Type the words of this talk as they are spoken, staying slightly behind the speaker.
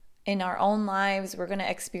in our own lives, we're going to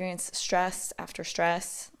experience stress after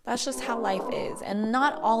stress. That's just how life is. And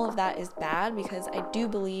not all of that is bad, because I do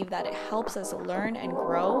believe that it helps us learn and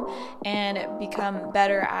grow and become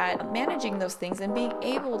better at managing those things and being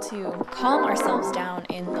able to calm ourselves down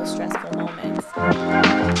in those stressful moments.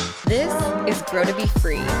 This is Grow to Be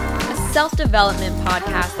Free, a self-development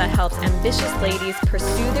podcast that helps ambitious ladies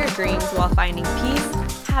pursue their dreams while finding peace,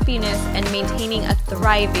 happiness, and maintaining a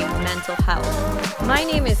thriving mental health. My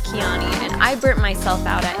name is Kiani, and I burnt myself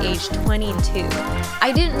out at age 22.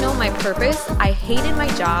 I didn't know my purpose, I hated my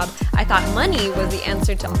job, I thought money was the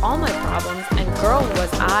answer to all my problems, and girl was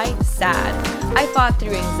I sad. I fought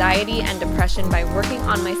through anxiety and depression by working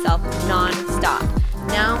on myself non-stop.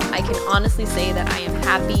 Now, I can honestly say that I am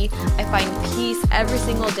happy, I find peace every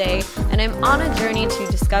single day, and I'm on a journey to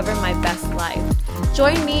discover my best life.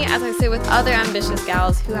 Join me as I sit with other ambitious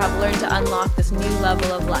gals who have learned to unlock this new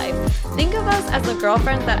level of life. Think of us as the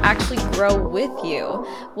girlfriends that actually grow with you.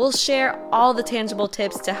 We'll share all the tangible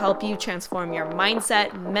tips to help you transform your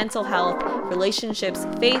mindset, mental health, relationships,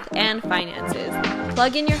 faith, and finances.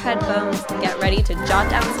 Plug in your headphones, get ready to jot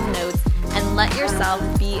down some notes, and let yourself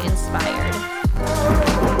be inspired.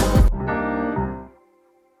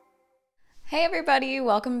 Hey everybody,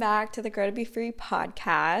 welcome back to the Grow to Be Free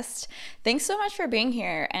podcast. Thanks so much for being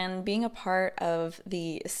here and being a part of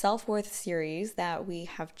the self-worth series that we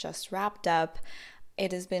have just wrapped up.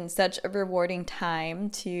 It has been such a rewarding time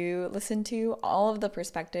to listen to all of the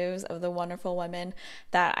perspectives of the wonderful women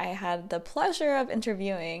that I had the pleasure of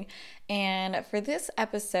interviewing. And for this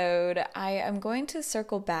episode, I am going to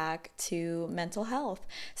circle back to mental health,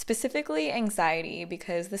 specifically anxiety,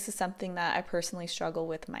 because this is something that I personally struggle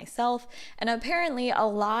with myself. And apparently a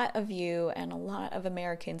lot of you and a lot of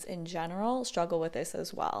Americans in general struggle with this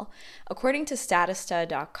as well. According to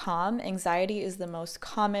statista.com, anxiety is the most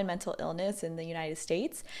common mental illness in the United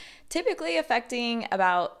States, typically affecting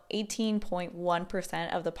about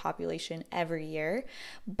 18.1% of the population every year.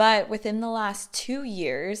 But within the last 2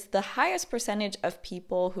 years, the highest percentage of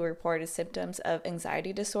people who reported symptoms of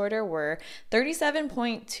anxiety disorder were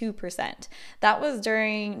 37.2%. That was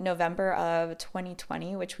during November of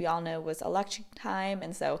 2020, which we all know was election time.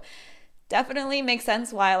 And so definitely makes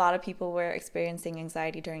sense why a lot of people were experiencing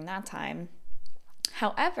anxiety during that time.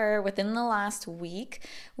 However, within the last week,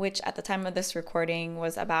 which at the time of this recording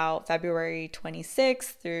was about February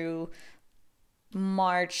 26th through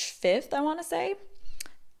March 5th, I want to say,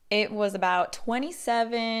 it was about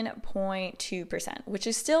 27.2%, which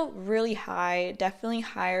is still really high, definitely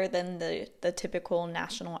higher than the typical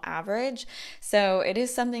national average. So it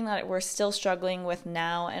is something that we're still struggling with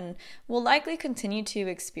now and will likely continue to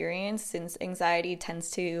experience, since anxiety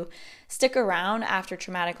tends to stick around after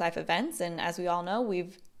traumatic life events. And as we all know,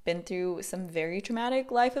 we've been through some very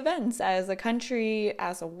traumatic life events as a country,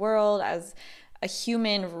 as a world, as a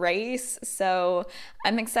human race. So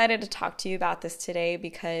I'm excited to talk to you about this today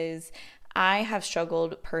because I have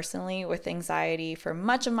struggled personally with anxiety for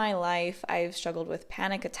much of my life. I've struggled with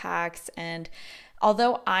panic attacks, and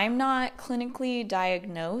although I'm not clinically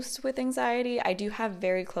diagnosed with anxiety, I do have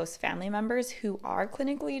very close family members who are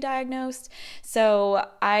clinically diagnosed. So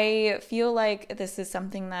I feel like this is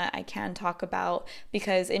something that I can talk about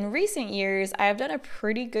because in recent years, I have done a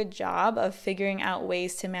pretty good job of figuring out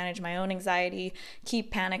ways to manage my own anxiety,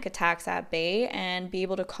 keep panic attacks at bay, and be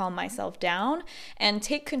able to calm myself down and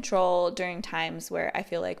take control during times where I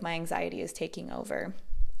feel like my anxiety is taking over.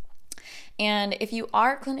 And if you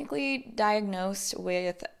are clinically diagnosed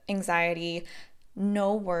with anxiety,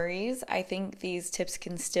 no worries. I think these tips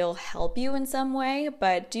can still help you in some way,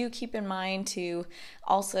 but do keep in mind to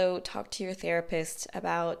also talk to your therapist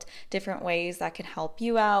about different ways that can help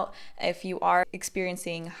you out if you are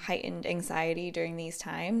experiencing heightened anxiety during these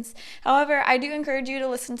times. However, I do encourage you to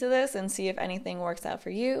listen to this and see if anything works out for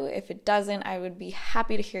you. If it doesn't, I would be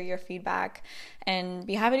happy to hear your feedback and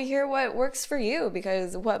be happy to hear what works for you,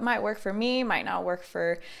 because what might work for me might not work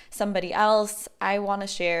for somebody else. I want to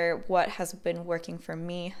share what has been working for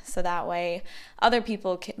me so that way other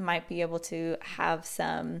people might be able to have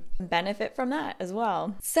some benefit from that as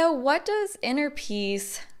well. So what does inner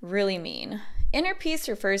peace really mean? Inner peace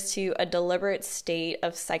refers to a deliberate state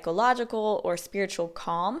of psychological or spiritual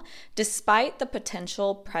calm despite the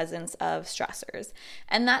potential presence of stressors.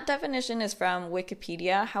 And that definition is from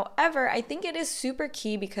Wikipedia. However, I think it is super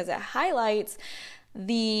key because it highlights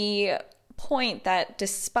the point that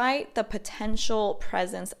despite the potential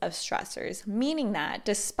presence of stressors, meaning that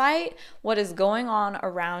despite what is going on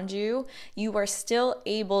around you, you are still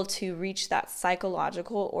able to reach that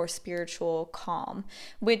psychological or spiritual calm,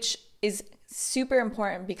 which is super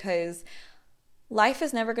important because life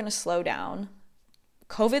is never going to slow down.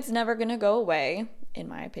 COVID's never going to go away, in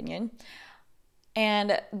my opinion.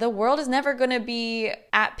 And the world is never going to be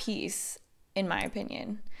at peace, in my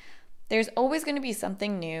opinion. There's always going to be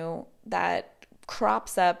something new that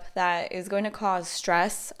crops up that is going to cause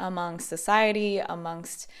stress amongst society,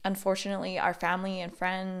 amongst, unfortunately, our family and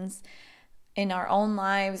friends. In our own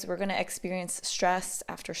lives, we're going to experience stress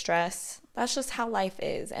after stress. That's just how life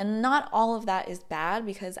is. And not all of that is bad,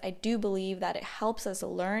 because I do believe that it helps us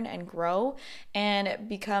learn and grow and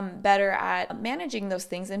become better at managing those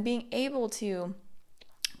things and being able to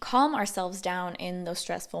calm ourselves down in those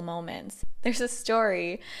stressful moments. There's a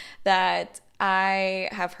story that I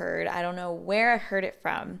have heard, I don't know where I heard it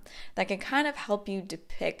from, that can kind of help you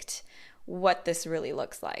depict what this really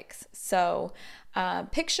looks like. So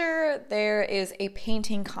picture there is a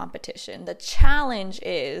painting competition. The challenge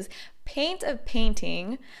is paint a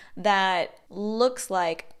painting that looks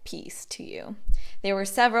like peace to you. There were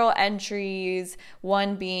several entries,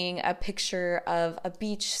 one being a picture of a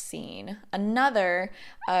beach scene, another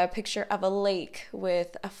a picture of a lake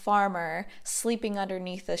with a farmer sleeping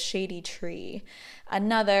underneath a shady tree,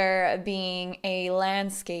 another being a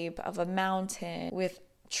landscape of a mountain with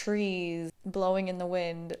trees blowing in the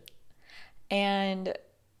wind, and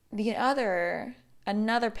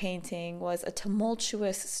another painting was a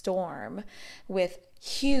tumultuous storm with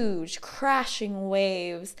huge crashing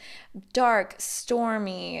waves, dark,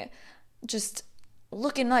 stormy, just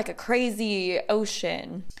looking like a crazy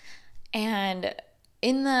ocean. And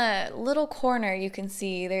in the little corner you can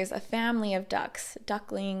see there's a family of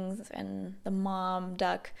ducklings, and the mom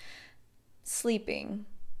duck sleeping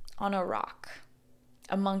on a rock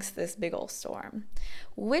amongst this big old storm.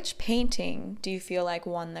 Which painting do you feel like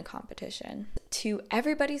won the competition? To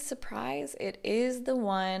everybody's surprise, it is the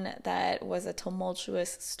one that was a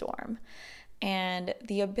tumultuous storm. And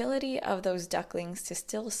the ability of those ducklings to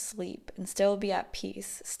still sleep and still be at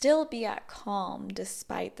peace, still be at calm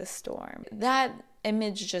despite the storm. That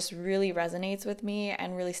image just really resonates with me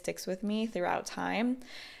and really sticks with me throughout time,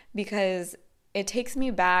 because it takes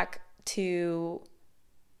me back to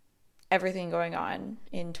everything going on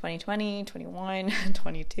in 2020, 21,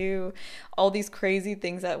 22, all these crazy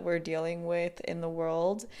things that we're dealing with in the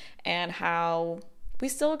world, and how we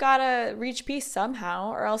still gotta reach peace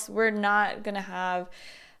somehow, or else we're not gonna have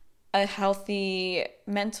a healthy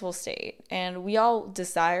mental state. And we all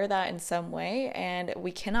desire that in some way, and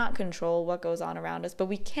we cannot control what goes on around us, but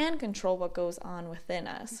we can control what goes on within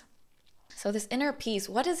us. So this inner peace,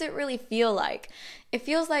 what does it really feel like? It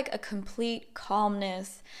feels like a complete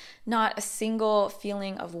calmness, not a single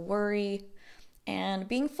feeling of worry, and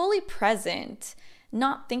being fully present,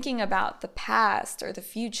 not thinking about the past or the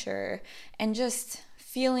future, and just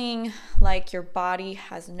feeling like your body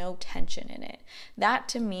has no tension in it. That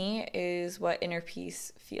to me is what inner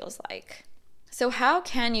peace feels like. So how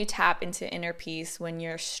can you tap into inner peace when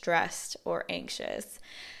you're stressed or anxious?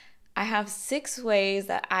 I have 6 ways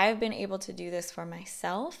that I've been able to do this for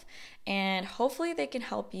myself, and hopefully they can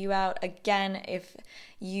help you out. Again, if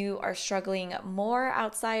you are struggling more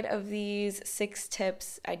outside of these 6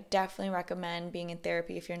 tips, I definitely recommend being in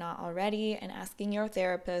therapy if you're not already, and asking your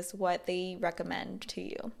therapist what they recommend to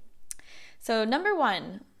you. So number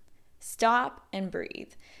 1, stop and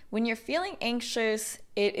breathe. When you're feeling anxious,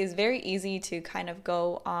 it is very easy to kind of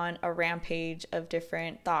go on a rampage of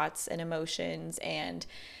different thoughts and emotions and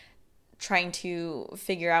trying to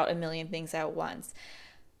figure out a million things at once.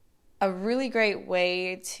 A really great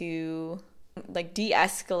way to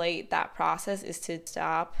de-escalate that process is to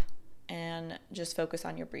stop and just focus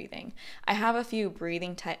on your breathing. I have a few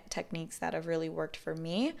breathing techniques that have really worked for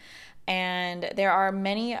me, and there are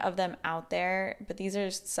many of them out there, but these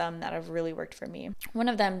are some that have really worked for me. One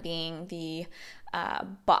of them being the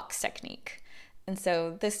box technique. And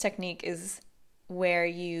so this technique is where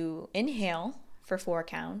you inhale for 4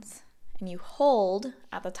 counts, and you hold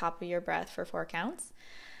at the top of your breath for 4 counts,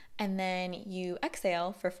 and then you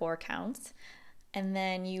exhale for 4 counts, and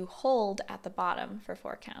then you hold at the bottom for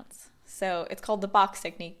 4 counts. So it's called the box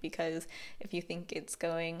technique because if you think it's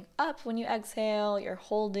going up when you exhale, you're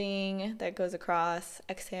holding, that goes across,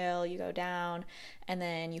 exhale, you go down, and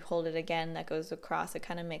then you hold it again, that goes across. It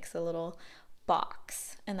kind of makes a little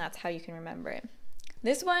box, and that's how you can remember it.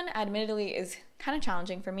 This one, admittedly, is kind of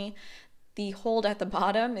challenging for me. The hold at the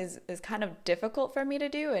bottom is kind of difficult for me to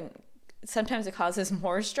do, and sometimes it causes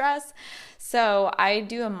more stress. So I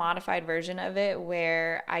do a modified version of it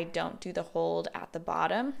where I don't do the hold at the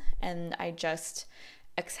bottom and I just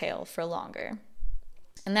exhale for longer.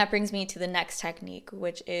 And that brings me to the next technique,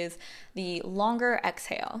 which is the longer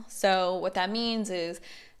exhale. So what that means is,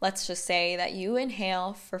 let's just say that you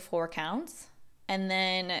inhale for 4 counts, and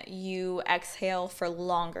then you exhale for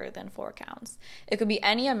longer than 4 counts. It could be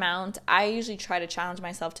any amount. I usually try to challenge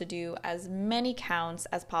myself to do as many counts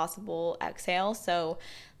as possible exhale. So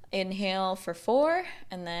inhale for 4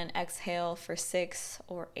 and then exhale for 6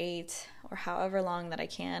 or 8 or however long that I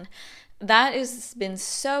can. That has been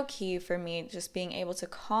so key for me, just being able to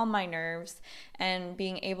calm my nerves and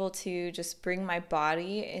being able to just bring my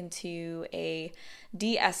body into a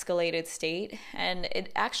de-escalated state. And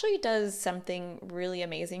it actually does something really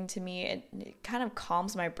amazing to me. It kind of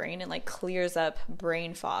calms my brain and like clears up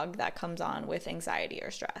brain fog that comes on with anxiety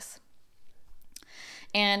or stress.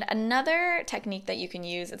 And another technique that you can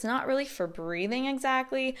use, it's not really for breathing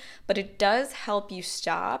exactly, but it does help you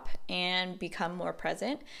stop and become more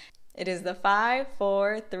present. It is the 5,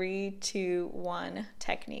 4, 3, 2, 1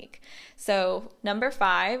 technique. So number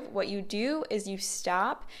 5, what you do is you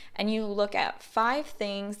stop and you look at 5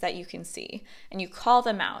 things that you can see and you call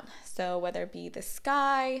them out. So whether it be the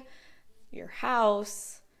sky, your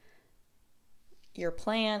house, your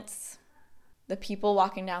plants, the people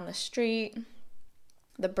walking down the street,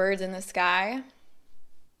 the birds in the sky,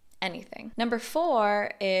 anything. Number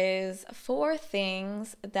 4 is 4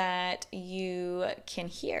 things that you can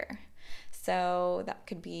hear. So that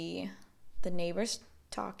could be the neighbors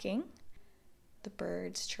talking, the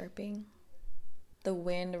birds chirping, the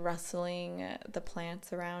wind rustling the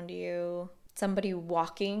plants around you, somebody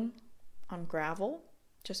walking on gravel,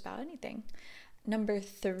 just about anything. Number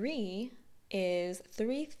 3 is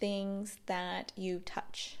 3 things that you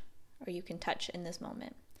touch or you can touch in this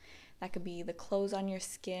moment. That could be the clothes on your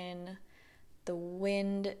skin, the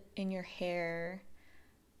wind in your hair,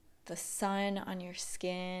 the sun on your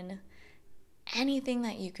skin, anything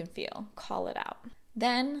that you can feel, call it out.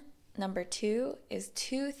 Then number 2 is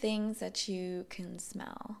 2 things that you can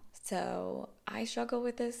smell. So I struggle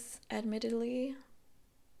with this admittedly,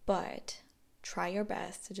 but try your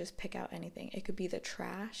best to just pick out anything. It could be the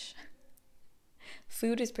trash.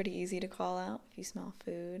 Food is pretty easy to call out if you smell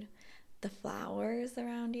food. The flowers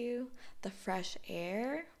around you, the fresh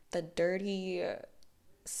air, the dirty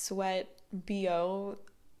sweat BO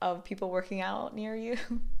of people working out near you.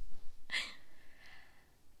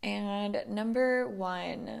 And number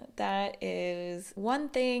 1, that is 1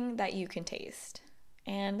 thing that you can taste.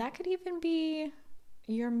 And that could even be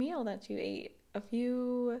your meal that you ate a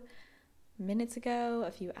few minutes ago,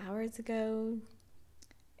 a few hours ago,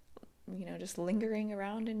 just lingering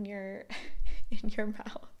around in your in your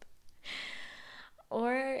mouth.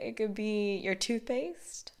 Or it could be your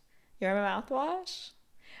toothpaste, your mouthwash,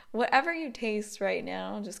 whatever you taste right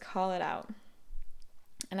now, just call it out.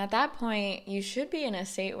 And at that point, you should be in a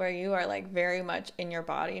state where you are like very much in your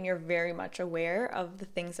body and you're very much aware of the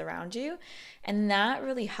things around you. And that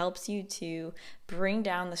really helps you to bring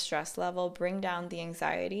down the stress level, bring down the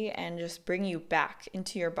anxiety, and just bring you back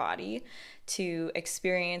into your body to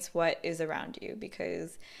experience what is around you.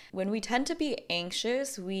 Because when we tend to be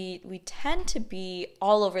anxious, we tend to be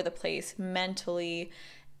all over the place mentally,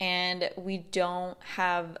 and we don't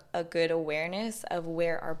have a good awareness of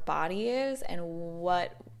where our body is and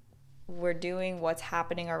what we're doing, what's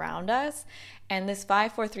happening around us. And this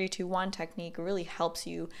 5, 4, 3, 2, 1 technique really helps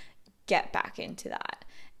you get back into that.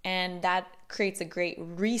 And that creates a great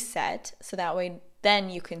reset, so that way then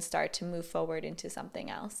you can start to move forward into something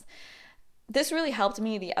else. This really helped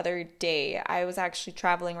me the other day. I was actually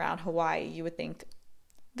traveling around Hawaii. You would think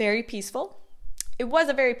very peaceful. It was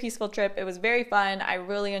a very peaceful trip. It was very fun. I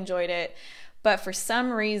really enjoyed it. But for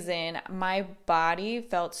some reason, my body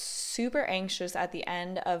felt super anxious at the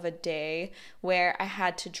end of a day where I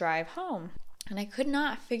had to drive home. And I could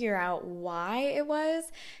not figure out why it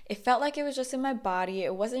was. It felt like it was just in my body.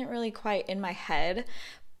 It wasn't really quite in my head.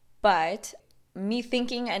 But me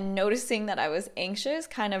thinking and noticing that I was anxious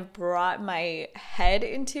kind of brought my head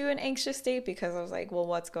into an anxious state, because I was like, well,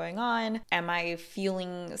 what's going on? Am I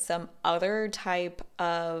feeling some other type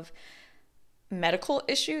of medical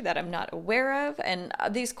issue that I'm not aware of? And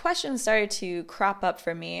these questions started to crop up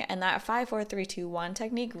for me, and that 5, 4, 3, 2, 1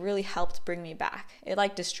 technique really helped bring me back. It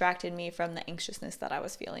like distracted me from the anxiousness that I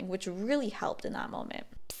was feeling, which really helped in that moment.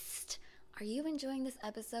 Psst, are you enjoying this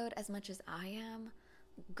episode as much as I am?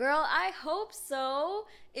 Girl, I hope so.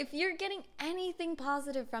 If you're getting anything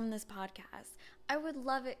positive from this podcast, I would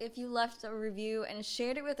love it if you left a review and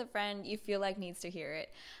shared it with a friend you feel like needs to hear it.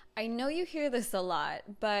 I know you hear this a lot,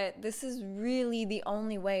 but this is really the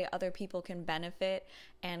only way other people can benefit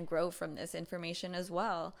and grow from this information as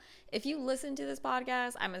well. If you listen to this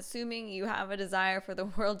podcast, I'm assuming you have a desire for the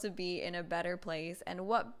world to be in a better place. And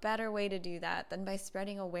what better way to do that than by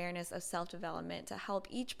spreading awareness of self-development to help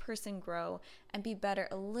each person grow and be better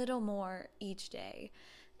a little more each day?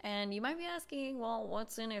 And you might be asking, well,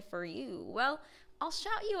 what's in it for you? Well, I'll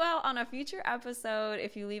shout you out on a future episode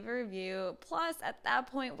if you leave a review. Plus, at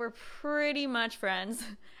that point, we're pretty much friends.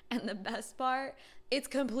 And the best part, it's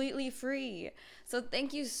completely free. So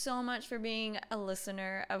thank you so much for being a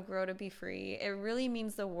listener of Grow to Be Free. It really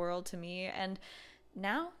means the world to me. And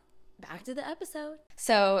now, back to the episode.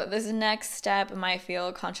 So this next step might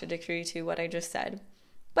feel contradictory to what I just said,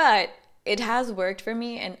 but it has worked for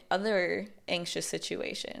me in other anxious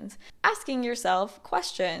situations. Asking yourself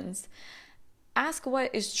questions. Ask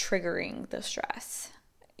what is triggering the stress.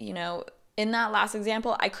 You know, in that last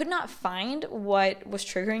example, I could not find what was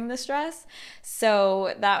triggering the stress.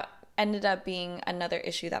 So that ended up being another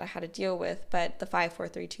issue that I had to deal with, but the 5, 4,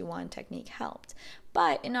 3, 2, 1 technique helped.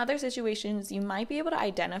 But in other situations, you might be able to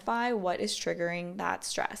identify what is triggering that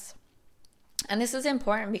stress. And this is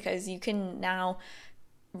important because you can now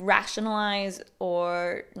rationalize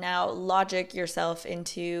or now logic yourself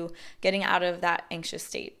into getting out of that anxious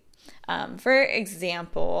state. For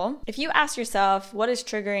example, if you ask yourself what is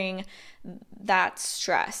triggering that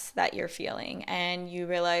stress that you're feeling, and you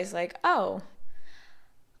realize like, oh,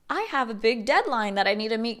 I have a big deadline that I need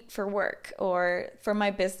to meet for work or for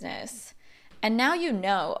my business. And now you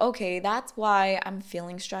know, okay, that's why I'm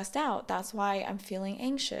feeling stressed out. That's why I'm feeling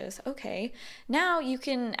anxious. Okay, now you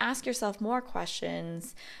can ask yourself more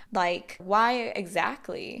questions like, why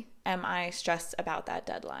exactly am I stressed about that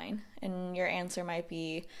deadline? And your answer might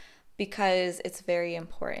be, because it's very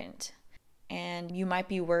important. And you might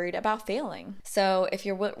be worried about failing. So if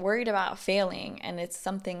you're worried about failing and it's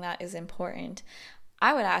something that is important,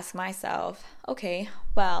 I would ask myself, okay,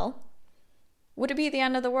 well, would it be the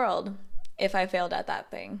end of the world if I failed at that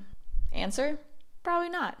thing? Answer, probably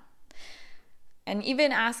not. And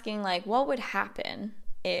even asking like, what would happen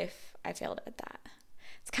if I failed at that?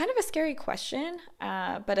 It's kind of a scary question,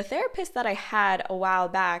 but a therapist that I had a while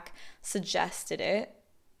back suggested it.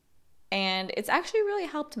 And it's actually really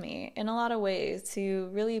helped me in a lot of ways to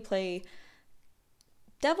really play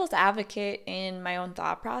devil's advocate in my own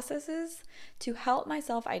thought processes to help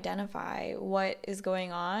myself identify what is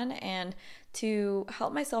going on and to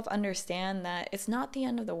help myself understand that it's not the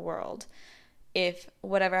end of the world if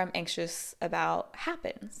whatever I'm anxious about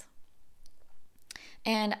happens.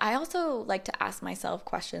 And I also like to ask myself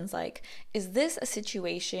questions like, is this a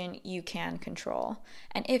situation you can control?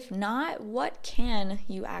 And if not, what can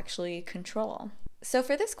you actually control? So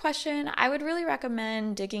for this question, I would really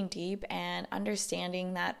recommend digging deep and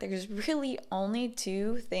understanding that there's really only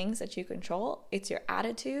 2 things that you control. It's your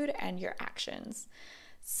attitude and your actions.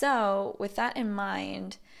 So with that in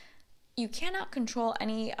mind, you cannot control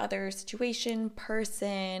any other situation,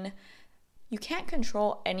 person. You can't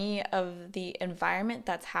control any of the environment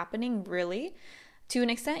that's happening, really. To an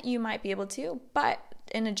extent, you might be able to, but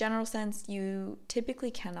in a general sense, you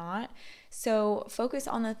typically cannot. So focus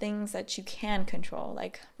on the things that you can control.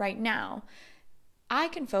 Like right now, I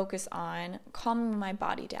can focus on calming my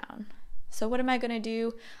body down. So what am I going to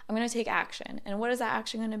do? I'm going to take action. And what is that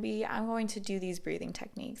action going to be? I'm going to do these breathing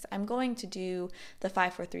techniques. I'm going to do the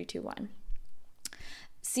 5, 4, 3, 2, 1.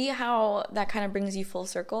 See how that kind of brings you full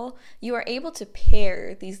circle? You are able to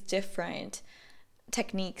pair these different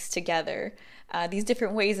techniques together, these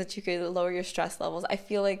different ways that you could lower your stress levels. I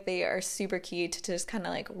feel like they are super key to just kind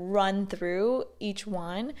of like run through each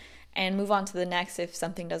one and move on to the next if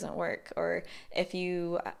something doesn't work or if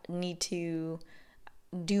you need to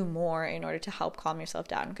do more in order to help calm yourself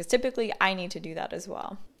down, because typically I need to do that as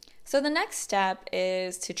well. So the next step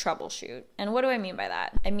is to troubleshoot. And what do I mean by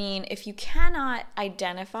that? I mean, if you cannot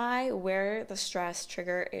identify where the stress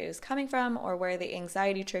trigger is coming from or where the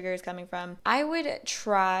anxiety trigger is coming from, I would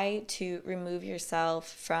try to remove yourself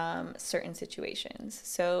from certain situations.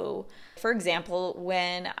 So, for example,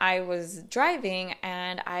 when I was driving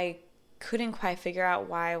and I couldn't quite figure out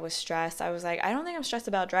why I was stressed. I was like, I don't think I'm stressed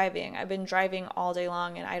about driving. I've been driving all day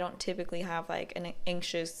long and I don't typically have like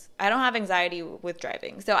I don't have anxiety with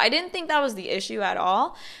driving. So I didn't think that was the issue at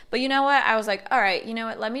all. But you know what? I was like, all right, you know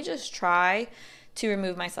what? Let me just try to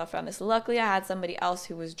remove myself from this. Luckily, I had somebody else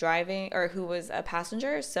who was driving or who was a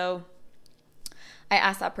passenger. So I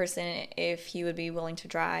asked that person if he would be willing to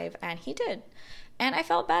drive and he did. And I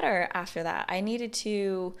felt better after that. I needed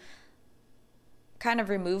to kind of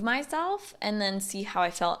remove myself and then see how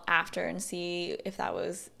I felt after and see if that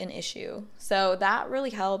was an issue. So that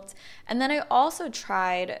really helped. And then I also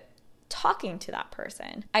tried talking to that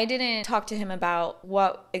person. I didn't talk to him about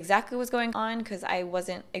what exactly was going on because I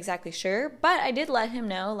wasn't exactly sure, but I did let him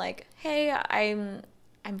know like, hey, I'm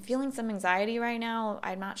feeling some anxiety right now.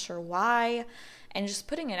 I'm not sure why. and just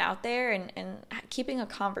putting it out there and keeping a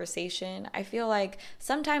conversation. I feel like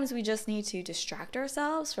sometimes we just need to distract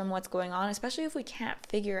ourselves from what's going on, especially if we can't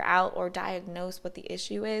figure out or diagnose what the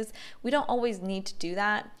issue is. We don't always need to do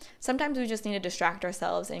that. Sometimes we just need to distract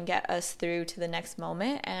ourselves and get us through to the next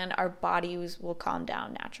moment, and our bodies will calm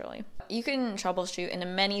down naturally. You can troubleshoot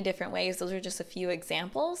in many different ways. Those are just a few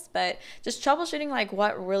examples, but just troubleshooting like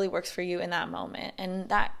what really works for you in that moment. And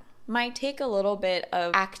that might take a little bit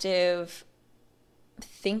of active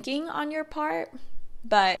thinking on your part,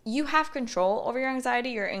 but you have control over your anxiety.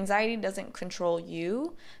 Your anxiety doesn't control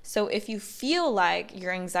you. So if you feel like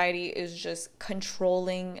your anxiety is just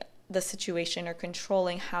controlling the situation or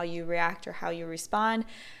controlling how you react or how you respond,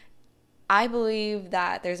 I believe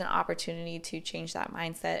that there's an opportunity to change that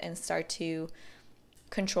mindset and start to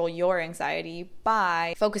control your anxiety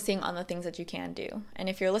by focusing on the things that you can do. And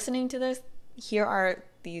if you're listening to this, here are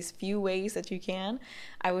these few ways that you can.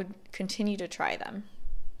 I would continue to try them.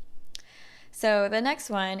 So the next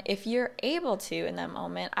one, if you're able to in that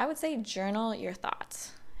moment, I would say journal your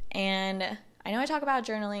thoughts. And I know I talk about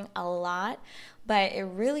journaling a lot, but it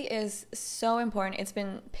really is so important. It's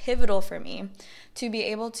been pivotal for me to be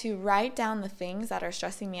able to write down the things that are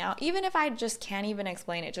stressing me out, even if I just can't even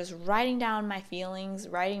explain it, just writing down my feelings,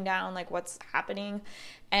 writing down like what's happening,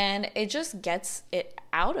 and it just gets it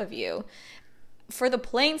out of you. For the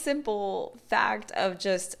plain simple fact of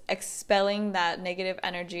just expelling that negative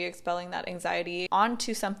energy, expelling that anxiety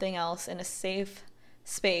onto something else in a safe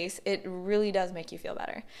space, it really does make you feel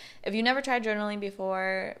better. If you never tried journaling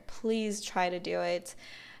before, please try to do it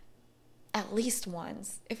at least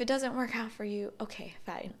once. If it doesn't work out for you, okay,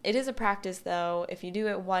 fine. It is a practice though. If you do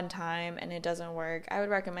it one time and it doesn't work, I would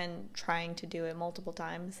recommend trying to do it multiple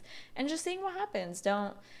times and just seeing what happens.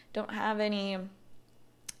 Don't have any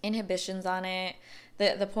inhibitions on it.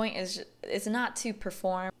 The point is not to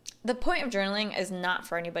perform. The point of journaling is not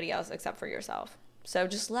for anybody else except for yourself. So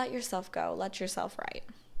just let yourself go, let yourself write.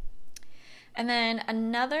 And then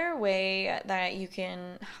another way that you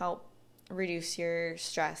can help reduce your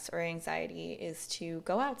stress or anxiety is to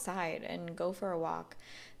go outside and go for a walk.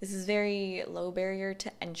 This is very low barrier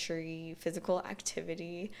to entry physical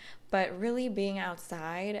activity, but really being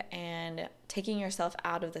outside and taking yourself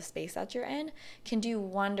out of the space that you're in can do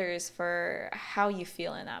wonders for how you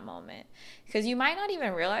feel in that moment. Because you might not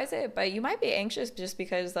even realize it, but you might be anxious just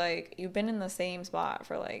because like you've been in the same spot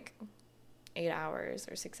for like 8 hours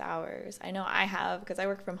or 6 hours. I know I have because I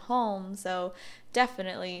work from home, so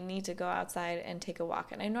definitely need to go outside and take a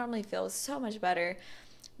walk. And I normally feel so much better.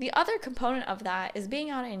 The other component of that is being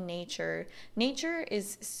out in nature. Nature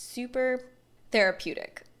is super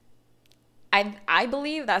therapeutic. I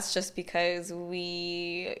believe that's just because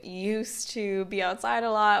we used to be outside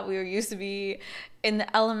a lot. We were used to be in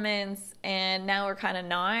the elements, and now we're kind of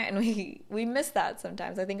not, and we miss that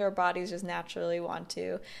sometimes. I think our bodies just naturally want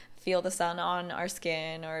to feel the sun on our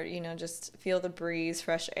skin, or just feel the breeze,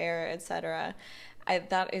 fresh air, etc.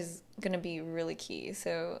 That is going to be really key.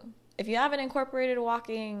 So if you haven't incorporated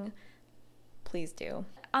walking, please do.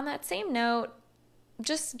 On that same note,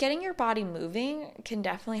 just getting your body moving can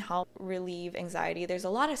definitely help relieve anxiety. There's a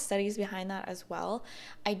lot of studies behind that as well.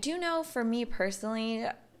 I do know for me personally,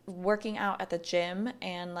 working out at the gym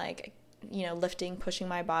and lifting, pushing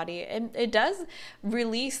my body, it does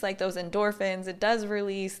release like those endorphins. It does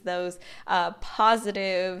release those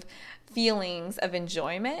positive feelings of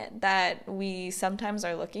enjoyment that we sometimes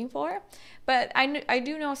are looking for. But I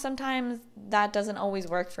do know sometimes that doesn't always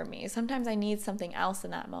work for me. Sometimes I need something else in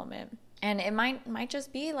that moment. And it might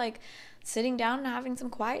just be like sitting down and having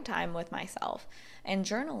some quiet time with myself and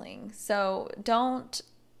journaling. So don't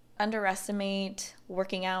underestimate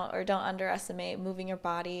working out, or don't underestimate moving your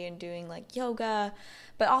body and doing like yoga,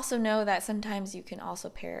 but also know that sometimes you can also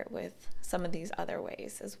pair it with some of these other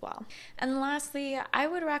ways as well. And lastly, I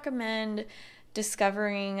would recommend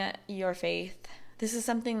discovering your faith. This is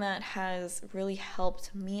something that has really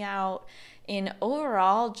helped me out in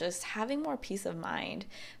overall just having more peace of mind.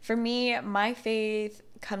 For me, my faith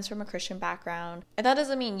comes from a Christian background. And that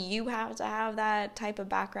doesn't mean you have to have that type of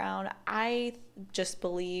background. I just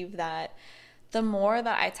believe that the more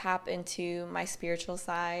that I tap into my spiritual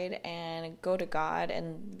side and go to God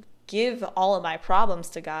and give all of my problems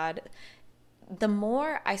to God, the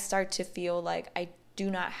more I start to feel like I do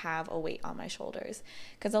not have a weight on my shoulders.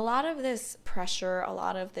 Because a lot of this pressure, a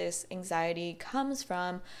lot of this anxiety comes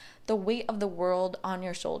from the weight of the world on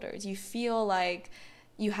your shoulders. You feel like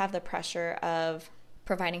you have the pressure of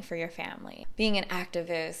providing for your family, being an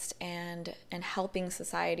activist and helping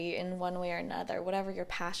society in one way or another, whatever you're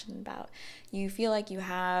passionate about. You feel like you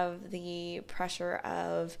have the pressure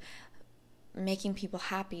of making people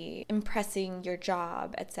happy, impressing your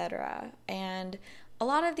job, etc. And a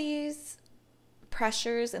lot of these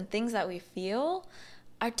pressures and things that we feel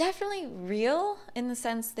are definitely real, in the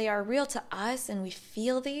sense they are real to us and we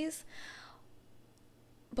feel these,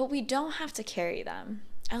 but we don't have to carry them.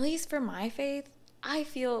 At least for my faith, I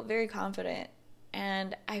feel very confident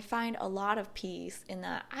and I find a lot of peace in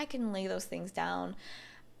that I can lay those things down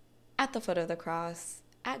at the foot of the cross,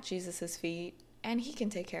 at Jesus's feet, and he can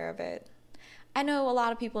take care of it. I know a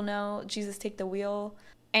lot of people know Jesus take the wheel,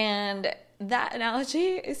 and that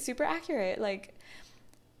analogy is super accurate. Like,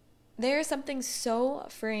 there's something so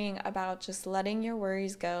freeing about just letting your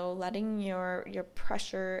worries go, letting your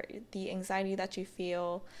pressure, the anxiety that you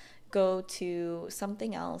feel, go to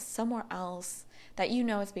something else, somewhere else that you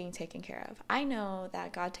know is being taken care of. I know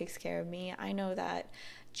that God takes care of me. I know that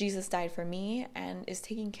Jesus died for me and is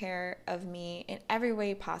taking care of me in every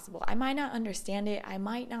way possible. I might not understand it. I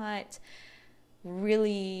might not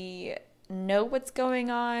really know what's going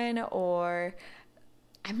on, or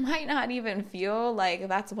I might not even feel like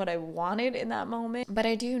that's what I wanted in that moment, but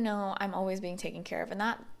I do know I'm always being taken care of, and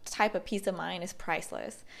that type of peace of mind is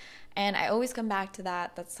priceless. And I always come back to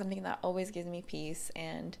that. That's something that always gives me peace,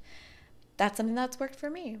 and that's something that's worked for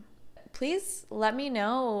me. Please let me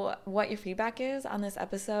know what your feedback is on this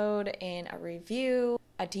episode in a review,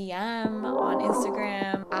 a DM on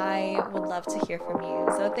Instagram. I would love to hear from you.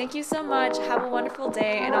 So thank you so much. Have a wonderful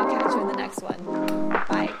day, and I'll catch you in the next one.